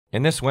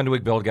In this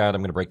Wenduag build guide,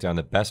 I'm going to break down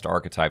the best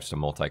archetypes to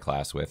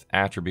multi-class with,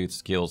 attributes,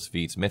 skills,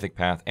 feats, mythic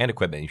path, and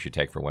equipment you should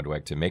take for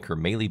Wenduag to make her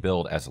melee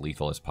build as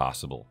lethal as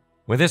possible.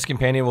 With this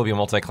companion, we'll be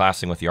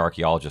multi-classing with the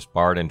Archaeologist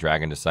Bard and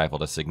Dragon Disciple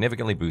to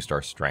significantly boost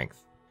our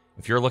strength.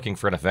 If you're looking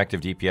for an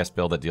effective DPS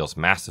build that deals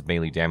massive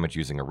melee damage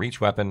using a reach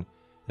weapon,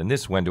 then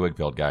this Wenduag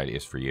build guide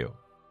is for you.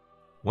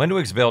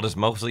 Wenduag's build is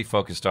mostly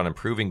focused on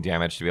improving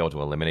damage to be able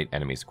to eliminate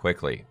enemies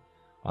quickly.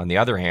 On the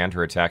other hand,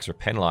 her attacks are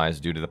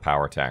penalized due to the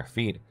power attack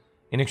feat,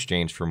 in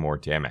exchange for more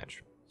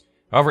damage.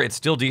 However, it's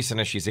still decent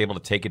as she's able to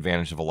take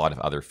advantage of a lot of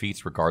other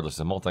feats regardless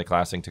of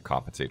multi-classing to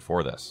compensate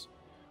for this.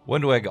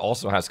 Wenduag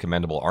also has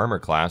commendable armor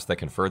class that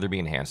can further be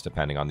enhanced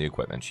depending on the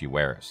equipment she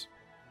wears.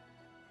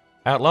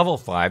 At level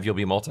 5, you'll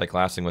be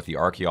multi-classing with the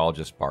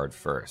Archaeologist Bard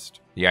first.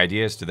 The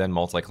idea is to then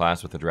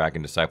multi-class with the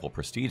Dragon Disciple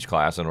Prestige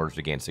class in order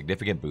to gain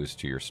significant boost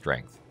to your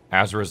strength.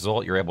 As a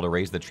result, you're able to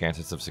raise the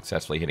chances of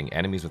successfully hitting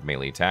enemies with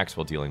melee attacks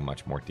while dealing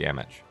much more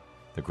damage.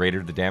 The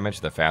greater the damage,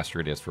 the faster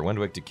it is for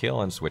Wenduag to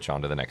kill and switch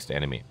on to the next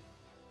enemy.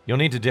 You'll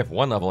need to dip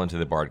one level into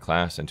the Bard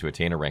class and to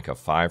attain a rank of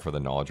 5 for the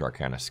Knowledge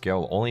Arcana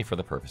skill only for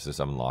the purposes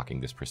of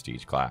unlocking this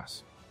Prestige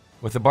class.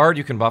 With the Bard,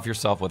 you can buff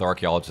yourself with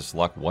Archaeologist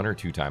Luck 1 or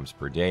 2 times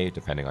per day,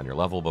 depending on your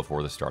level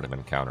before the start of an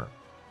encounter.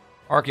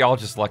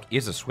 Archaeologist Luck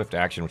is a swift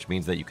action, which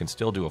means that you can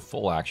still do a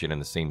full action in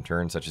the same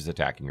turn, such as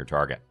attacking your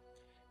target.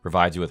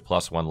 Provides you with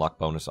 +1 luck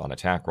bonus on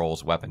attack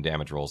rolls, weapon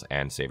damage rolls,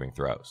 and saving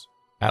throws.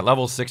 At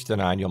levels 6 to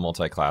 9, you'll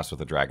multi-class with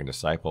the Dragon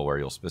Disciple, where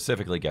you'll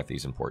specifically get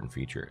these important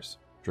features.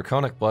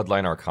 Draconic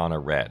Bloodline Arcana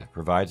Red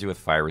provides you with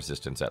fire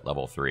resistance at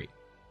level 3.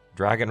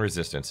 Dragon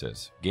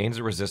Resistances gains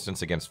a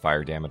resistance against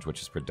fire damage,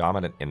 which is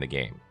predominant in the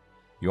game.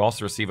 You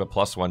also receive a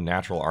 +1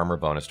 natural armor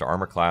bonus to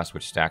armor class,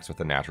 which stacks with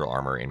the natural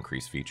armor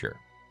increase feature.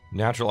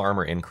 Natural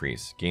armor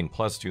increase gain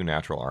 +2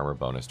 natural armor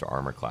bonus to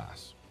armor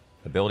class.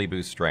 Ability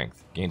boost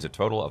strength gains a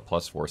total of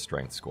 +4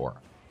 strength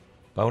score.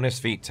 Bonus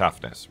feat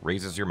toughness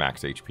raises your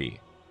max HP.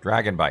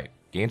 Dragon Bite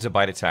gains a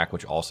bite attack,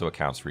 which also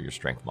accounts for your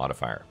strength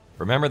modifier.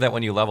 Remember that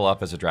when you level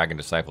up as a Dragon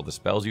Disciple, the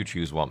spells you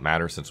choose won't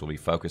matter since we'll be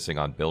focusing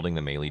on building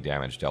the melee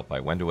damage dealt by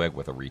Wenduag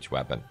with a reach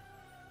weapon.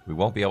 We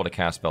won't be able to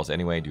cast spells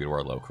anyway due to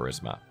our low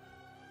charisma.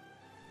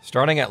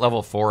 Starting at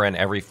level 4 and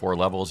every 4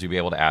 levels, you'll be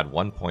able to add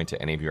 1 point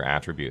to any of your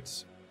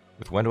attributes.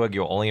 With Wenduag,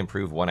 you'll only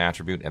improve 1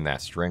 attribute, and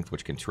that's strength,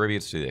 which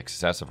contributes to the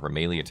success of her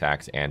melee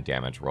attacks and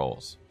damage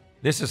rolls.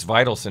 This is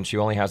vital since she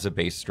only has a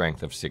base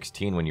strength of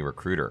 16 when you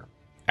recruit her.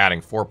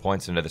 Adding 4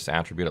 points into this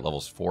attribute at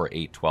levels 4,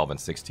 8, 12, and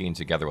 16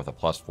 together with a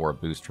 +4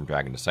 boost from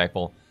Dragon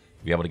Disciple,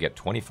 you'll be able to get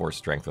 24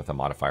 strength with a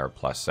modifier of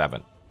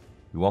 +7.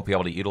 We won't be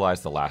able to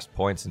utilize the last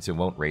point since it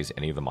won't raise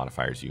any of the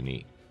modifiers you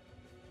need.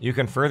 You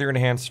can further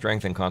enhance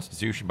strength and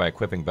constitution by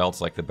equipping belts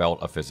like the Belt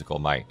of Physical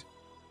Might.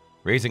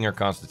 Raising your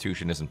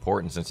constitution is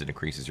important since it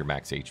increases your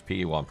max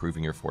HP while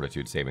improving your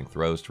fortitude saving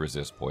throws to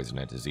resist poison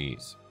and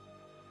disease.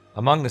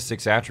 Among the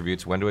 6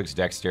 attributes, Wenduag's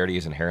dexterity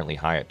is inherently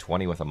high at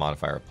 20 with a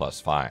modifier of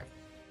 +5.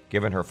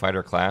 Given her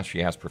fighter class,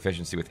 she has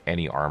proficiency with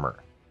any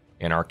armor.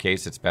 In our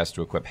case, it's best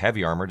to equip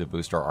heavy armor to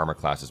boost our armor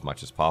class as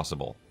much as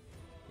possible.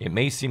 It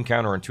may seem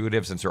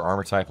counterintuitive since her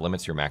armor type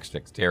limits your max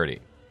dexterity.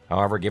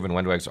 However, given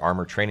Wenduag's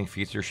armor training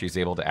feature, she's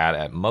able to add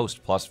at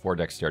most +4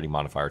 dexterity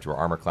modifier to her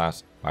armor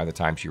class by the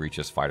time she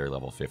reaches fighter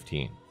level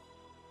 15.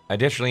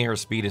 Additionally, her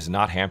speed is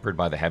not hampered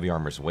by the heavy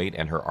armor's weight,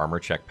 and her armor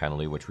check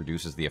penalty, which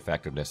reduces the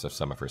effectiveness of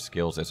some of her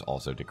skills, is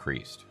also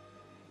decreased.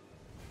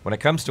 When it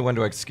comes to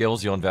Wenduag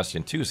skills, you'll invest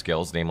in 2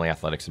 skills, namely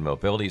athletics and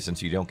mobility,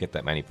 since you don't get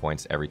that many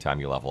points every time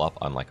you level up,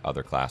 unlike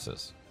other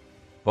classes.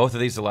 Both of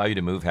these allow you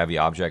to move heavy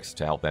objects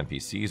to help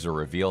NPCs or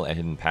reveal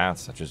hidden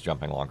paths, such as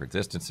jumping longer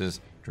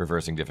distances,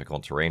 traversing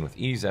difficult terrain with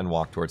ease, and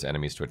walk towards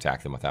enemies to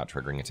attack them without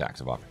triggering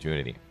attacks of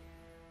opportunity.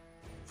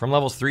 From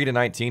levels 3 to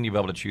 19, you'll be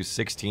able to choose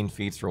 16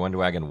 feats for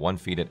Wenduag and 1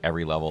 feat at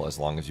every level as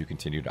long as you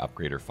continue to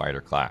upgrade her fighter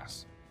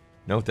class.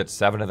 Note that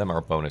 7 of them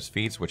are bonus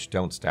feats, which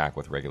don't stack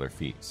with regular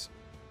feats.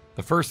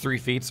 The first 3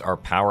 feats are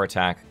Power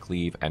Attack,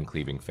 Cleave, and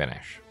Cleaving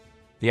Finish.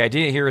 The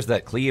idea here is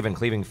that Cleave and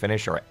Cleaving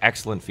Finish are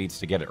excellent feats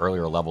to get at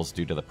earlier levels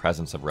due to the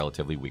presence of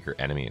relatively weaker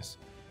enemies.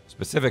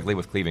 Specifically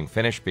with Cleaving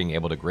Finish, being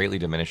able to greatly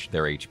diminish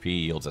their HP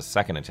yields a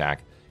second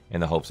attack in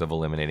the hopes of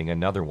eliminating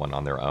another one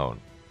on their own.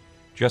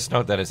 Just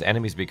note that as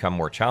enemies become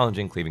more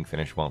challenging, Cleaving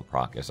Finish won't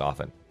proc as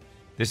often.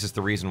 This is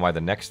the reason why the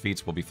next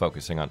feats will be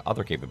focusing on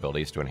other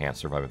capabilities to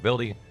enhance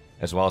survivability,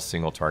 as well as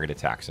single target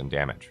attacks and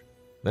damage.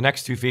 The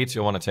next 2 feats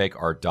you'll want to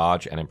take are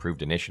Dodge and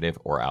Improved Initiative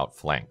or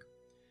Outflank.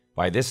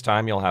 By this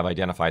time, you'll have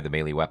identified the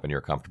melee weapon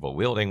you're comfortable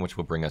wielding, which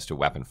will bring us to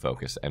Weapon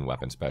Focus and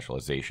Weapon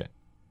Specialization.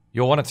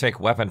 You'll want to take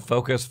Weapon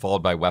Focus,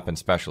 followed by Weapon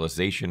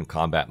Specialization,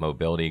 Combat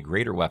Mobility,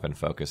 Greater Weapon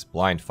Focus,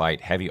 Blind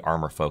Fight, Heavy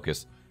Armor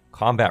Focus,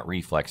 Combat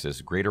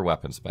Reflexes, Greater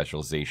Weapon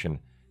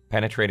Specialization,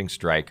 Penetrating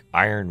Strike,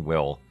 Iron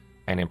Will,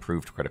 and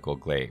Improved Critical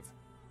Glaive.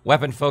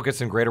 Weapon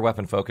Focus and Greater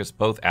Weapon Focus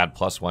both add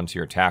 +1 to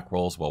your attack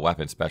rolls, while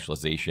Weapon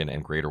Specialization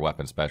and Greater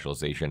Weapon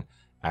Specialization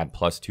add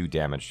 +2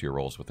 damage to your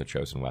rolls with the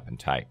chosen weapon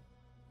type.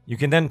 You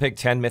can then pick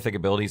 10 Mythic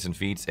abilities and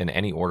feats in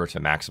any order to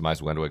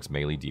maximize Wenduag's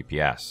melee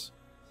DPS.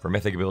 For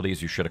Mythic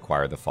abilities, you should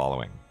acquire the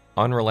following: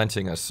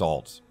 Unrelenting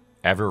Assault.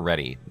 Ever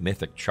Ready,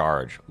 Mythic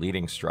Charge,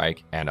 Leading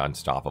Strike, and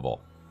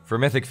Unstoppable. For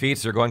Mythic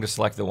Feats, you're going to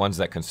select the ones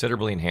that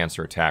considerably enhance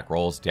your attack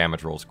rolls,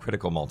 damage rolls,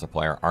 critical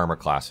multiplier, armor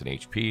class, and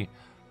HP,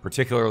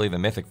 particularly the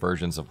Mythic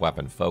versions of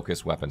Weapon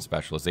Focus, Weapon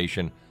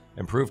Specialization,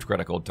 Improved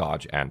Critical,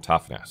 Dodge, and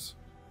Toughness.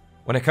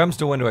 When it comes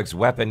to Wenduag's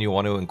weapon, you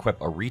want to equip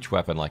a reach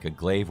weapon like a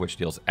Glaive, which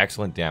deals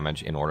excellent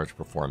damage in order to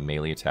perform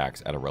melee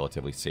attacks at a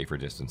relatively safer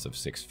distance of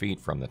 6 feet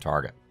from the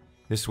target.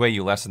 This way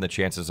you lessen the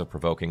chances of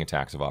provoking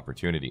attacks of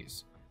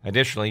opportunities.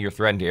 Additionally, your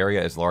threatened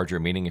area is larger,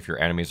 meaning if your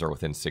enemies are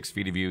within 6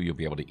 feet of you, you'll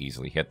be able to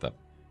easily hit them.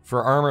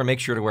 For armor, make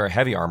sure to wear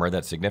heavy armor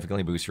that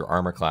significantly boosts your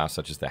armor class,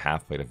 such as the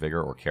Half Plate of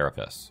Vigor or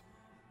Carapace.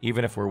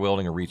 Even if we're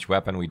wielding a reach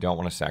weapon, we don't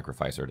want to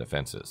sacrifice our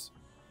defenses.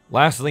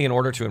 Lastly, in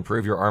order to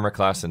improve your armor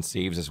class and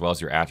saves as well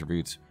as your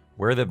attributes,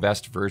 wear the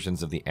best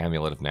versions of the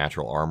Amulet of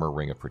Natural Armor,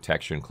 Ring of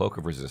Protection, Cloak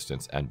of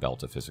Resistance, and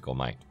Belt of Physical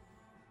Might.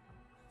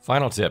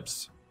 Final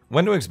tips.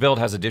 Wenduag's build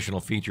has additional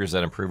features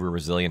that improve your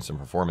resilience and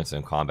performance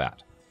in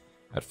combat.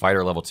 At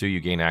Fighter Level 2, you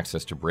gain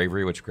access to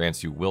Bravery, which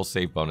grants you will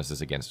save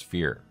bonuses against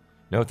fear.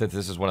 Note that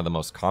this is one of the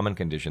most common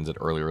conditions at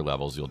earlier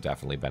levels you'll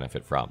definitely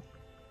benefit from.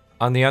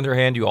 On the other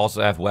hand, you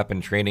also have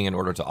Weapon Training in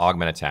order to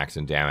augment attacks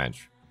and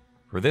damage.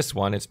 For this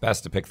one, it's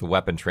best to pick the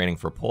Weapon Training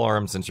for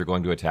Polearms since you're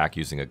going to attack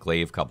using a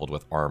Glaive coupled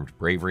with Armed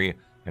Bravery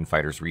and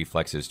Fighter's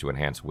Reflexes to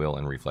enhance Will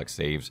and Reflex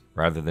Saves,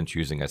 rather than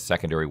choosing a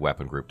secondary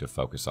weapon group to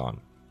focus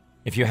on.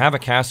 If you have a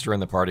caster in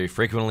the party,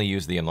 frequently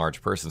use the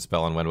Enlarged Person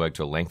spell on Wenduag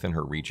to lengthen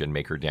her reach and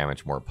make her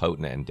damage more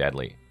potent and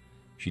deadly.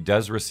 She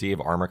does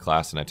receive armor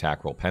class and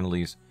attack roll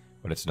penalties,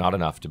 but it's not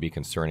enough to be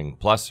concerning,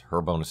 plus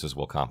her bonuses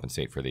will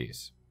compensate for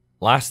these.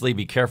 Lastly,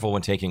 be careful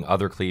when taking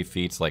other cleave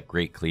feats like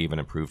Great Cleave and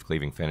Improved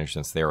Cleaving Finish,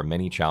 since there are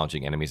many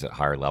challenging enemies at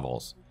higher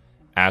levels.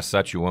 As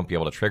such, you won't be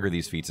able to trigger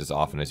these feats as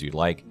often as you'd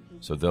like,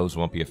 so those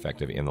won't be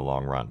effective in the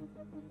long run.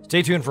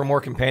 Stay tuned for more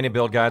companion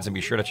build guides, and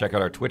be sure to check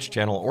out our Twitch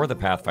channel or the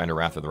Pathfinder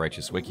Wrath of the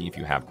Righteous wiki if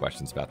you have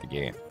questions about the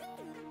game.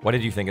 What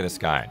did you think of this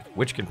guide?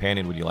 Which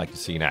companion would you like to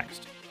see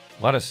next?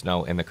 Let us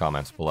know in the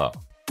comments below.